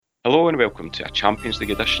Hello and welcome to a Champions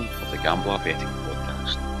League edition of the Gambler Betting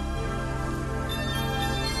Podcast.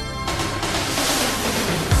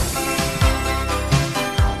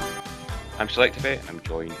 I'm SelectAbet. I'm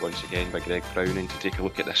joined once again by Greg Browning to take a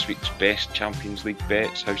look at this week's best Champions League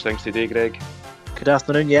bets. How's things today, Greg? Good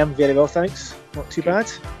afternoon, yeah, I'm very well, thanks. Not too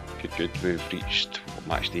bad. Good. We've reached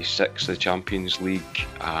match day 6 of the Champions League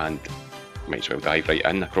and might as well dive right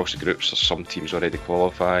in across the groups. There's some teams already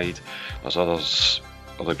qualified, there's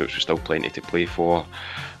other groups with still plenty to play for,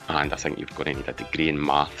 and I think you're going to need a degree in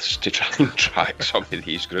maths to try and track some of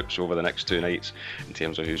these groups over the next 2 nights in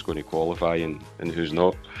terms of who's going to qualify and who's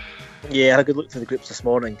not. Yeah, I had a good look through the groups this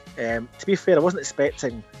morning. To be fair, I wasn't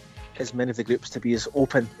expecting as many of the groups to be as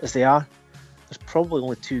open as they are. There's probably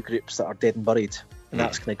only 2 groups that are dead and buried, and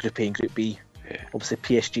that's kind of Group A and Group B. Yeah. Obviously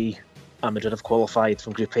PSG and Madrid have qualified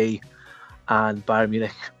from Group A, and Bayern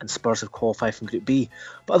Munich and Spurs have qualified from Group B.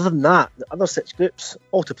 But other than that, the other 6 groups,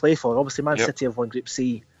 all to play for. Obviously Man City have won Group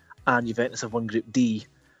C and Juventus have won Group D.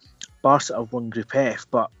 Barca have won Group F,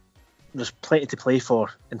 but there's plenty to play for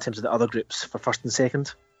in terms of the other groups for first and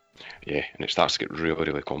second. Yeah, and it starts to get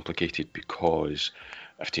really complicated because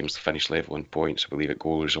if teams finish level in points, I believe it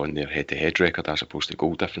goes on their head-to-head record as opposed to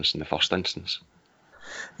goal difference in the first instance.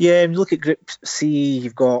 Yeah, when you look at Group C,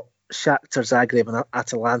 you've got Shakhtar Zagreb and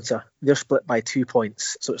Atalanta. They're split by 2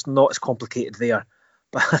 points, so it's not as complicated there.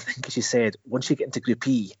 But I think, as you said, once you get into Group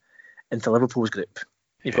E, into Liverpool's group,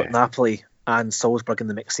 you've got Napoli and Salzburg in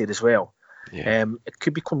the mix there as well. Yeah. It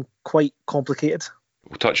could become quite complicated.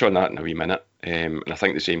 We'll touch on that in a wee minute, and I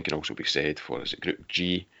think the same can also be said for Group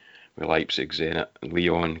G, with Leipzig, Zenit and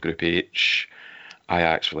Lyon. Group H,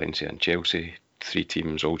 Ajax, Valencia and Chelsea. 3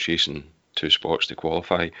 teams all chasing 2 spots to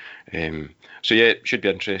qualify. So yeah, it should be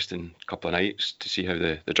an interesting couple of nights to see how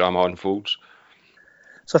the drama unfolds.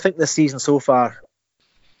 So I think this season so far,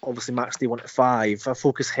 obviously match day 1 to 5, I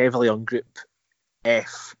focus heavily on Group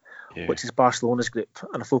F, which is Barcelona's group,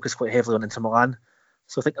 and I focus quite heavily on Inter Milan.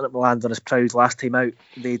 So I think that Milan done as proud last time out.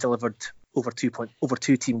 They delivered over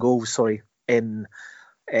 2 team goals, in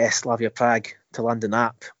Slavia Prague to London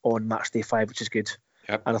App on match day 5, which is good.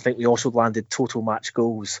 Yep. And I think we also landed total match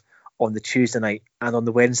goals on the Tuesday night and on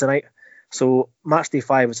the Wednesday night. So match day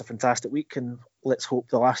 5 was a fantastic week, and let's hope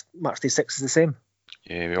the last match day 6 is the same.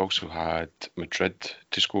 Yeah, we also had Madrid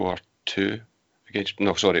to score 2 against.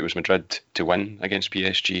 No, sorry, it was Madrid to win against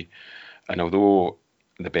PSG. And although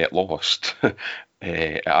the bet lost,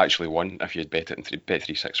 it actually won if you'd bet it in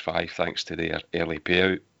Bet365 thanks to their early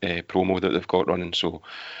payout promo that they've got running. So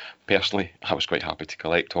personally, I was quite happy to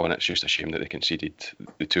collect on it. It's just a shame that they conceded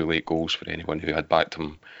the 2 late goals for anyone who had backed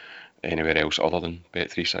them anywhere else other than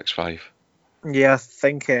Bet365. Yeah, I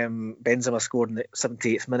think Benzema scored in the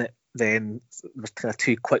 78th minute. Then there was kind of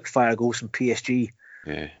 2 quick fire goals from PSG,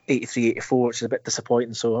 83-84, which is a bit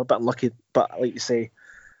disappointing. So a bit unlucky, but like you say,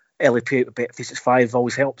 early payout with Bet365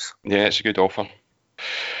 always helps. Yeah, it's a good offer.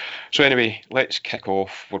 So anyway, let's kick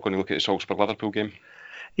off. We're going to look at the Salzburg-Liverpool game.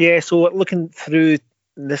 Yeah, so looking through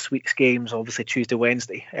this week's games, obviously Tuesday,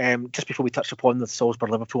 Wednesday, just before we touch upon the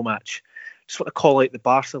Salzburg-Liverpool match, just want to call out the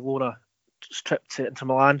Barcelona trip to Inter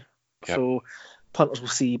Milan. Yep. So punters will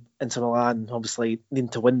see Inter Milan obviously needing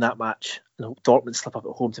to win that match and Dortmund slip up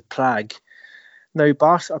at home to Prague. Now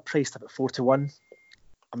Barca are priced up at 4-1.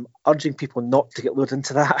 I'm urging people not to get lured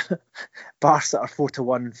into that. Barca are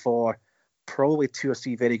 4-1 for probably 2 or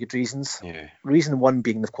 3 very good reasons. Yeah. Reason 1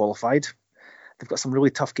 being they've qualified. They've got some really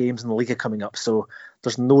tough games in the Liga coming up, so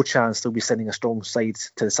there's no chance they'll be sending a strong side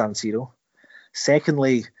to the San Siro.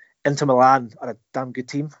 Secondly, Inter Milan are a damn good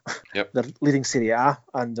team. Yep. They're leading Serie A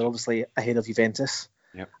and they're obviously ahead of Juventus.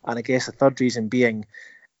 Yep. And I guess the third reason being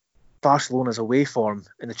Barcelona's away form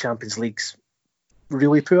in the Champions League's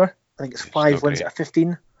really poor. I think it's 5 wins out of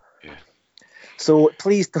 15. Yeah. So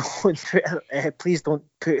please don't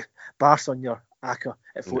put Barca on your ACCA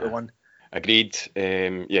at 4-1. Agreed.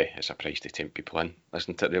 It's a price to tempt people in,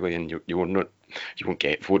 isn't it? Really, and you won't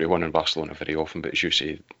get 4-1 in Barcelona very often. But as you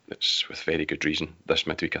say, it's with very good reason this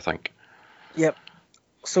midweek, I think. Yep.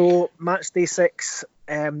 So match day 6,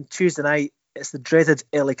 Tuesday night. It's the dreaded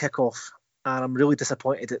early kickoff, and I'm really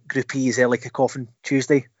disappointed that Group E is early kickoff on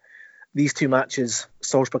Tuesday. These 2 matches,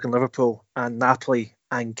 Salzburg and Liverpool, and Napoli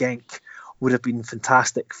and Genk, would have been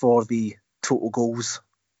fantastic for the total goals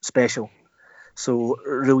special. So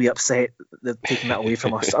really upset they're taking that away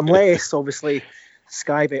from us. Unless, obviously,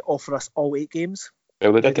 Sky Bet offer us all 8 games.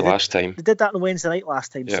 Well, they did the last time. They did that on Wednesday night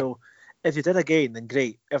last time. Yeah. So if you did again, then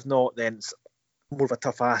great. If not, then it's more of a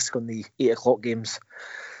tough ask on the 8 o'clock games.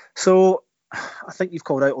 So I think you've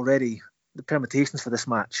called out already the permutations for this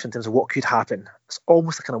match in terms of what could happen. It's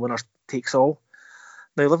almost a kind of winner takes all.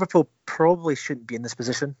 Now, Liverpool probably shouldn't be in this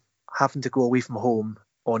position. having to go away from home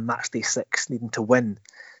on match day 6, needing to win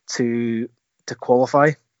to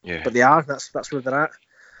qualify. Yeah. But they are. That's where they're at,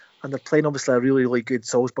 and they're playing obviously a really, really good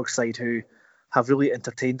Salzburg side who have really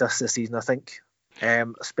entertained us this season, I think,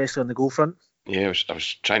 especially on the goal front. Yeah, I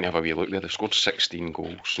was trying to have a wee look there. They've scored 16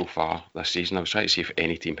 goals so far this season. I was trying to see if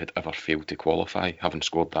any team had ever failed to qualify, having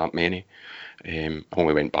scored that many. I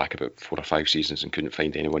only went back about 4 or 5 seasons and couldn't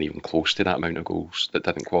find anyone even close to that amount of goals that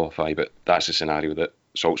didn't qualify. But that's the scenario that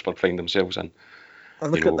Salzburg find themselves in.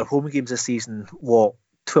 And look at their home games this season.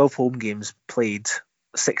 12 home games played,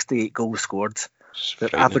 68 goals scored.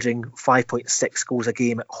 They're averaging 5.6 goals a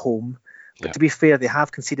game at home. But to be fair, they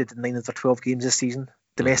have conceded in 9 of their 12 games this season,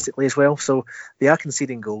 domestically as well. So they are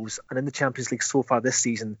conceding goals. And in the Champions League so far this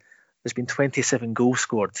season, there's been 27 goals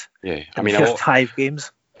scored. Yeah, I mean, 5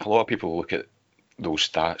 games. A lot of people look at those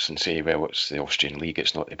stats and say, well, it's the Austrian league,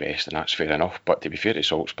 it's not the best, and that's fair enough. But to be fair to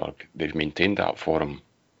Salzburg, they've maintained that for them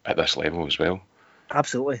at this level as well.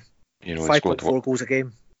 Absolutely. 5.4 goals a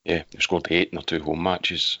game. Yeah, they've scored 8 in their 2 home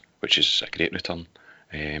matches, which is a great return.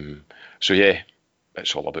 So yeah,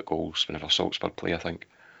 it's all about goals whenever Salzburg play, I think.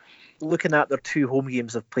 Looking at their 2 home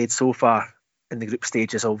games they've played so far in the group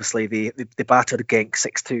stages, obviously they battered Genk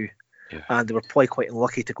 6-2, and they were probably quite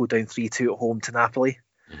unlucky to go down 3-2 at home to Napoli.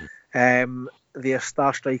 Their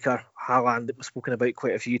star striker Haaland, that was spoken about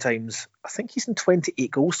quite a few times, I think he's in 28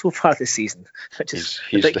 goals so far this season, which is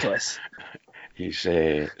ridiculous. He's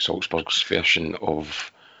Salzburg's version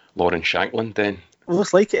of Lauren Shankland then. Well,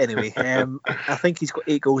 looks like it anyway. I think he's got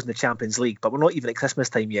 8 goals in the Champions League, but we're not even at Christmas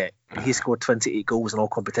time yet. He's scored 28 goals in all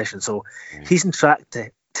competitions, so he's on track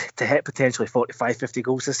to hit potentially 45, 50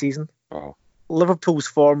 goals this season. Wow. Liverpool's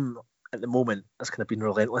form at the moment has kind of been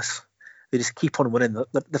relentless. They just keep on winning.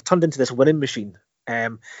 They've turned into this winning machine.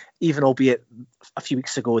 Even albeit a few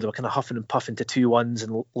weeks ago they were kind of huffing and puffing to 2-1s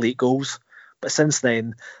and late goals. But since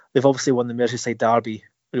then, they've obviously won the Merseyside derby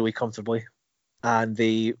really comfortably. And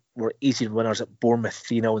they were easy winners at Bournemouth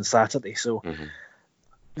 3-0 on Saturday. So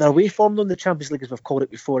their away form in the Champions League, as we've called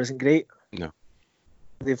it before, isn't great. No.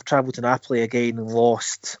 They've travelled to Napoli again and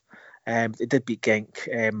lost. They did beat Genk,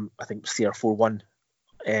 I think it was 3-4-1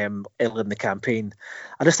 earlier in the campaign.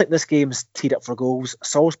 I just think this game's teed up for goals.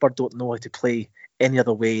 Salzburg don't know how to play any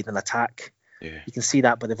other way than attack. Yeah. You can see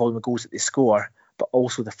that by the volume of goals that they score, but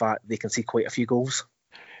also the fact they can see quite a few goals.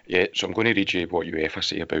 Yeah, so I'm going to read you what UEFA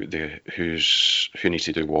say about who needs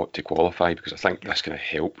to do what to qualify, because I think this kind of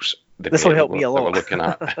helps. This will help me a lot. We're looking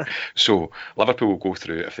at. So Liverpool will go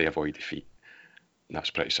through if they avoid defeat. That's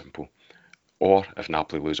pretty simple. Or if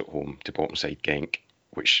Napoli lose at home to bottom side Genk,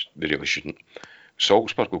 which they really shouldn't.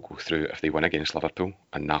 Salzburg will go through if they win against Liverpool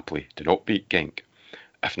and Napoli do not beat Genk.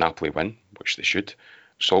 If Napoli win, which they should,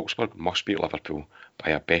 Salzburg must beat Liverpool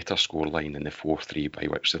by a better scoreline than the 4-3 by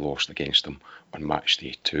which they lost against them on match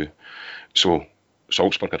day 2. So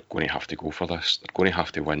Salzburg are going to have to go for this. They're going to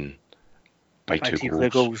have to win by 2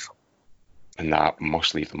 goals. And that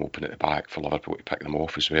must leave them open at the back for Liverpool to pick them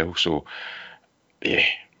off as well. So, yeah.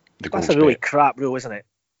 That's a really crap rule, isn't it?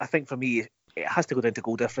 I think for me, it has to go down to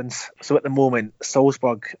goal difference. So at the moment,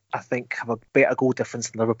 Salzburg, I think, have a better goal difference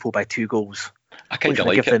than Liverpool by 2 goals. I kind of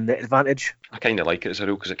like it. Give them the advantage. I kind of like it as a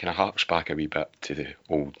rule because it kind of harks back a wee bit to the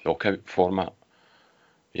old knockout format.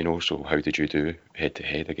 So how did you do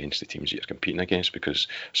head-to-head against the teams that you're competing against? Because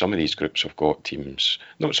some of these groups have got teams,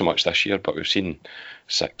 not so much this year, but we've seen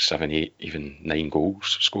 6, 7, 8, even 9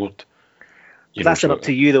 goals scored. That's up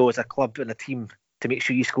to you, though, as a club and a team, to make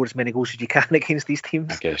sure you score as many goals as you can against these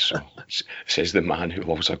teams. I guess so. Says the man who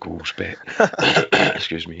loves a goals bet.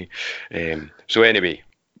 Excuse me. So anyway,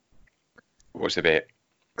 what's the bet?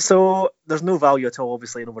 So there's no value at all,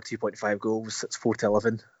 obviously, in over 2.5 goals. It's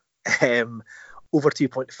 4-11. Over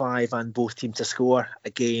 2.5 and both teams to score.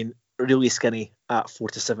 Again, really skinny at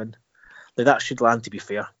 4-7. Now that should land, to be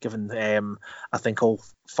fair, given I think all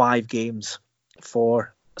 5 games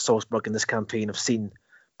for Salzburg in this campaign have seen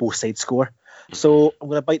both sides score. So I'm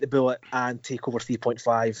going to bite the bullet and take over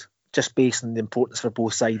 3.5, just based on the importance for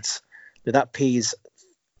both sides. Now that pays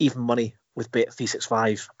even money with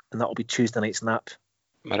Bet365, and that will be Tuesday night's nap.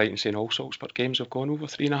 Am I right in saying all Salzburg games have gone over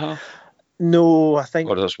 3.5? No, I think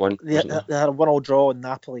there's one. They had a 1-1 draw in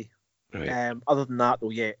Napoli. Right. Other than that, though,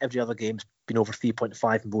 yeah, every other game's been over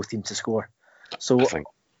 3.5 and both teams to score. So I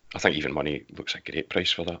think even money looks a great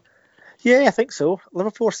price for that. Yeah, I think so.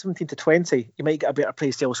 Liverpool 17-20. You might get a better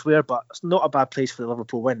price elsewhere, but it's not a bad price for the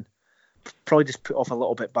Liverpool win. Probably just put off a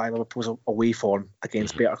little bit by Liverpool's away form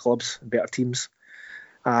against better clubs and better teams.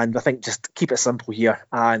 And I think just keep it simple here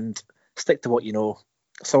and stick to what you know.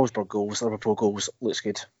 Salzburg goals, Liverpool goals, looks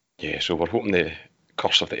good. Yeah, so we're hoping the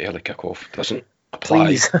curse of the early kick-off doesn't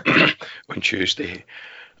apply on Tuesday.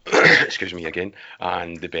 excuse me again,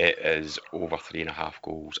 and the bet is over 3.5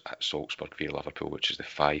 goals at Salzburg v Liverpool, which is the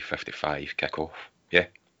 5:55 kickoff. Yeah.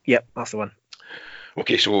 Yep, that's the one.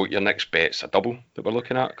 Okay, so your next bet's a double that we're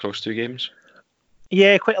looking at across 2 games.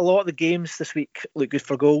 Yeah, quite a lot of the games this week look good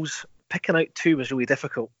for goals. Picking out 2 was really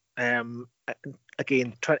difficult.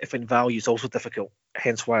 Again, trying to find value is also difficult,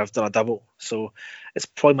 hence why I've done a double. So it's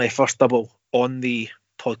probably my first double on the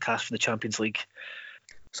podcast for the Champions League.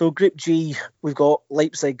 So Group G, we've got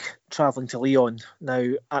Leipzig travelling to Lyon.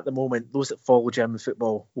 Now, at the moment, those that follow German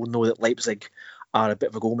football will know that Leipzig are a bit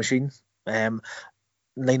of a goal machine. 9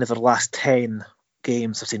 of their last 10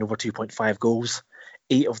 games have seen over 2.5 goals.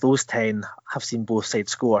 8 of those 10 have seen both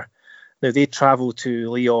sides score. Now, they travel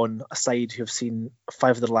to Lyon, a side who have seen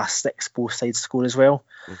 5 of their last 6 both sides score as well.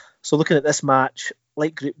 So looking at this match,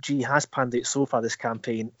 like Group G has panned out so far this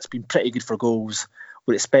campaign, it's been pretty good for goals.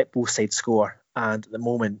 We'd expect both sides score, and at the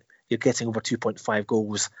moment you're getting over 2.5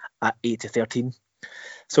 goals at 8-13.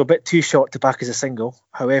 So a bit too short to back as a single.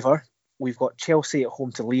 However, we've got Chelsea at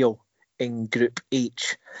home to Lille in Group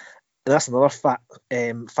H, and that's another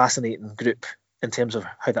fascinating group in terms of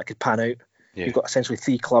how that could pan out. Yeah. You've got essentially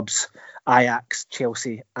 3 clubs: Ajax,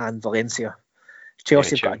 Chelsea and Valencia.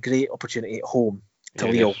 Chelsea have got a great opportunity at home to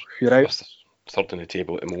Lille, who are out. Third in the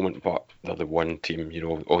table at the moment, but they're the one team,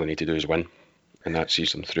 all they need to do is win, and that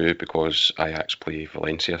sees them through because Ajax play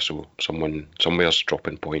Valencia, so somewhere's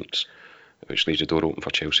dropping points, which leaves the door open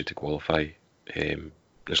for Chelsea to qualify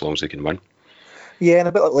as long as they can win. Yeah, and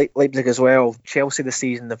a bit like Leipzig as well. Chelsea this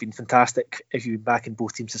season have been fantastic if you've been backing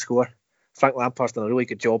both teams to score. Frank Lampard's done a really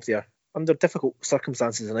good job there, under difficult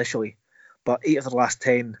circumstances initially, but 8 of their last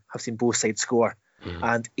 10 have seen both sides score,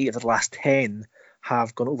 and 8 of their last 10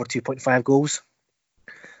 have gone over 2.5 goals.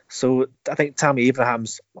 So I think Tammy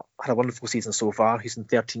Abraham's had a wonderful season so far. He's in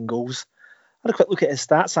 13 goals. I had a quick look at his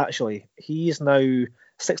stats actually. He's now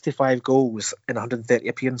 65 goals in 130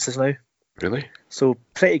 appearances now. Really? So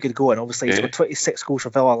pretty good going. Obviously, he's got 26 goals for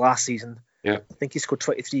Villa last season. Yeah. I think he scored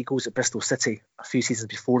 23 goals at Bristol City a few seasons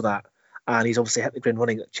before that. And he's obviously hit the ground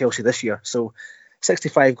running at Chelsea this year. So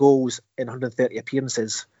 65 goals in 130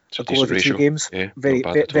 appearances. A goal every 2 games. Yeah,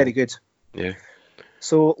 very good. Yeah.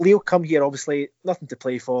 So Leo come here, obviously, nothing to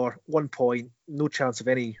play for. 1 point, no chance of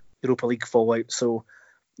any Europa League fallout. So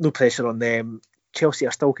no pressure on them. Chelsea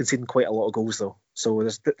are still conceding quite a lot of goals, though. So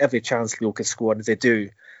there's every chance Leo could score. And if they do,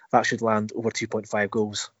 that should land over 2.5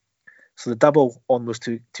 goals. So the double on those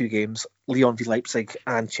two games, Lyon v Leipzig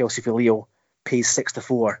and Chelsea v Leo, pays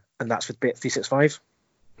 6-4, and that's with Bet365.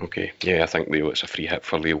 Okay, yeah, I think Leo, it's a free hit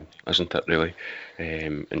for Leo, isn't it, really?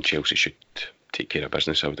 And Chelsea should take care of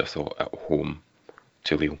business, I would have thought, at home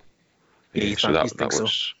to Lille. Yeah, so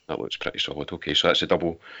that looks pretty solid. Okay, so that's a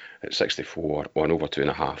double at 64 on over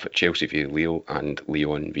 2.5 at Chelsea v Lille and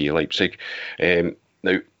Lyon v Leipzig.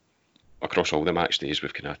 Now, across all the match days,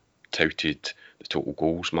 we've kind of touted the total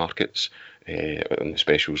goals markets and the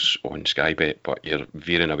specials on Sky Bet, but you're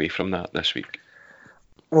veering away from that this week.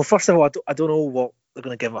 Well, first of all, I don't know what they're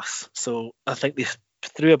going to give us. So I think they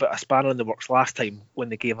threw a bit of spanner in the works last time when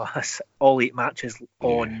they gave us all 8 matches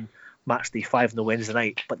on match day 5 on the Wednesday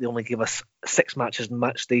night, but they only gave us 6 matches on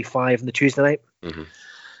match day 5 on the Tuesday night.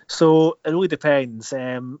 So it really depends.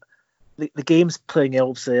 The games playing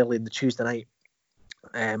obviously early in the Tuesday night,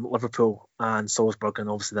 Liverpool and Salzburg, and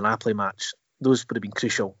obviously the Napoli match, those would have been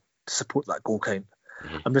crucial to support that goal count.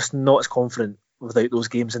 I'm just not as confident without those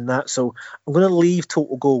games in that. So I'm going to leave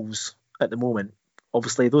total goals at the moment.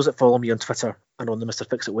 Obviously, those that follow me on Twitter and on the Mr.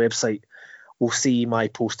 Fix-It website will see my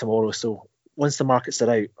post tomorrow. So once the markets are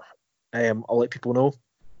out, I'll let people know.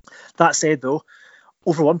 That said, though,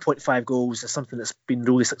 over 1.5 goals is something that's been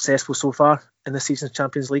really successful so far in this season's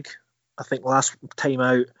Champions League. I think last time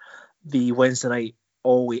out, the Wednesday night,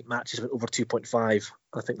 all 8 matches went over 2.5.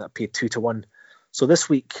 I think that paid 2-1. So this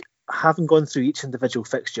week, having gone through each individual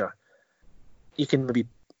fixture, you can maybe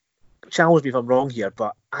challenge me if I'm wrong here,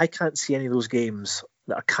 but I can't see any of those games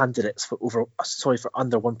that are candidates for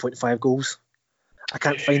under 1.5 goals. I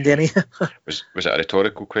can't find any. Was it a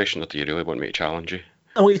rhetorical question, or do you really want me to challenge you?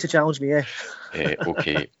 I want you to challenge me, yeah.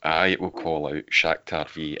 Okay, I will call out Shakhtar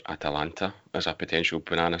v Atalanta as a potential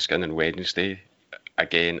banana skin on Wednesday.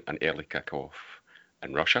 Again, an early kick-off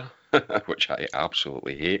in Russia, which I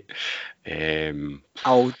absolutely hate.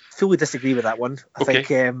 I'll fully disagree with that one. I think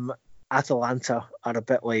Atalanta are a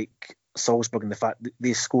bit like Salzburg in the fact that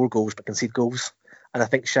they score goals but concede goals. And I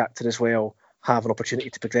think Shakhtar as well have an opportunity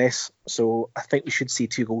to progress. So I think we should see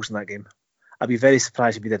 2 goals in that game. I'd be very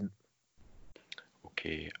surprised if we didn't.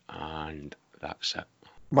 Okay, and that's it.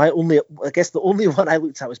 The only one I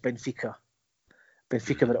looked at was Benfica.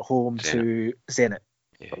 Benfica were at home to Zenit.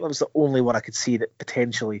 That was the only one I could see that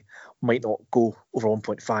potentially might not go over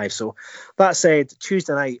 1.5. So that said,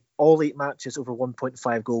 Tuesday night, all 8 matches over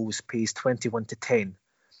 1.5 goals pays 21-10.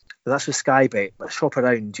 That's with Sky Bet, but shop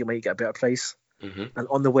around, you might get a better price. Mm-hmm. And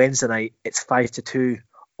on the Wednesday night, it's 5-2,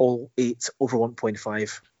 all 8 over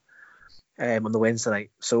 1.5 on the Wednesday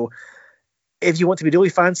night. So if you want to be really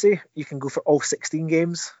fancy, you can go for all 16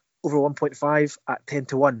 games over 1.5 at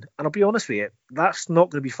 10-1. And I'll be honest with you, that's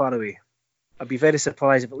not going to be far away. I'd be very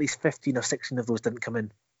surprised if at least 15 or 16 of those didn't come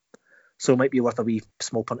in. So it might be worth a wee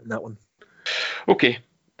small punt in that one. Okay,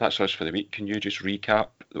 that's us for the week. Can you just recap,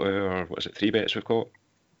 or what is it, 3 bets we've got?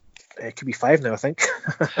 It could be 5 now, I think.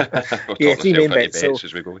 We'll Yeah, talk 3 main bets bets.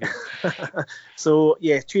 as we go here. So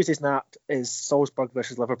yeah, Tuesday's nap is Salzburg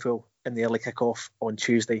versus Liverpool in the early kickoff on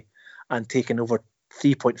Tuesday, and taking over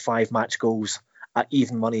 3.5 match goals at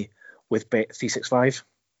even money with Bet365.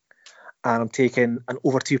 And I'm taking an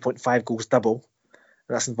over 2.5 goals double,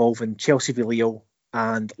 and that's involving Chelsea v Lille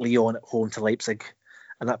and Lyon at home to Leipzig,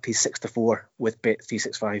 and that pays 6-4 with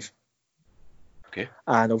Bet365. Okay.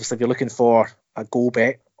 And obviously, if you're looking for a goal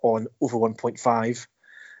bet on over 1.5,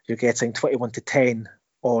 you're getting 21-10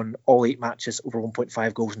 on all 8 matches over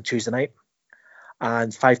 1.5 goals on Tuesday night,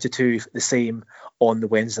 and 5-2 the same on the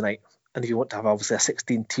Wednesday night. And if you want to have obviously a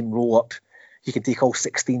 16-team roll-up, you can take all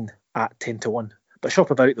 16 at 10-1. But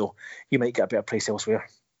shop about though, you might get a better price elsewhere.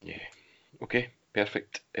 Yeah. Okay,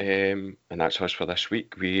 perfect. And that's us for this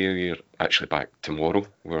week. We're actually back tomorrow.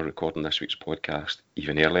 We're recording this week's podcast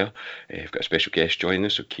even earlier. We've got a special guest joining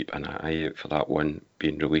us, so keep an eye out for that one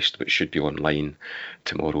being released, which should be online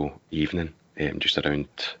tomorrow evening, just around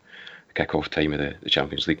kick-off time of the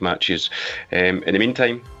Champions League matches. In the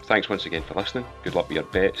meantime, thanks once again for listening. Good luck with your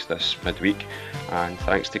bets this midweek, and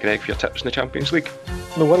thanks to Greg for your tips in the Champions League.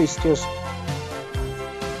 No worries, cheers.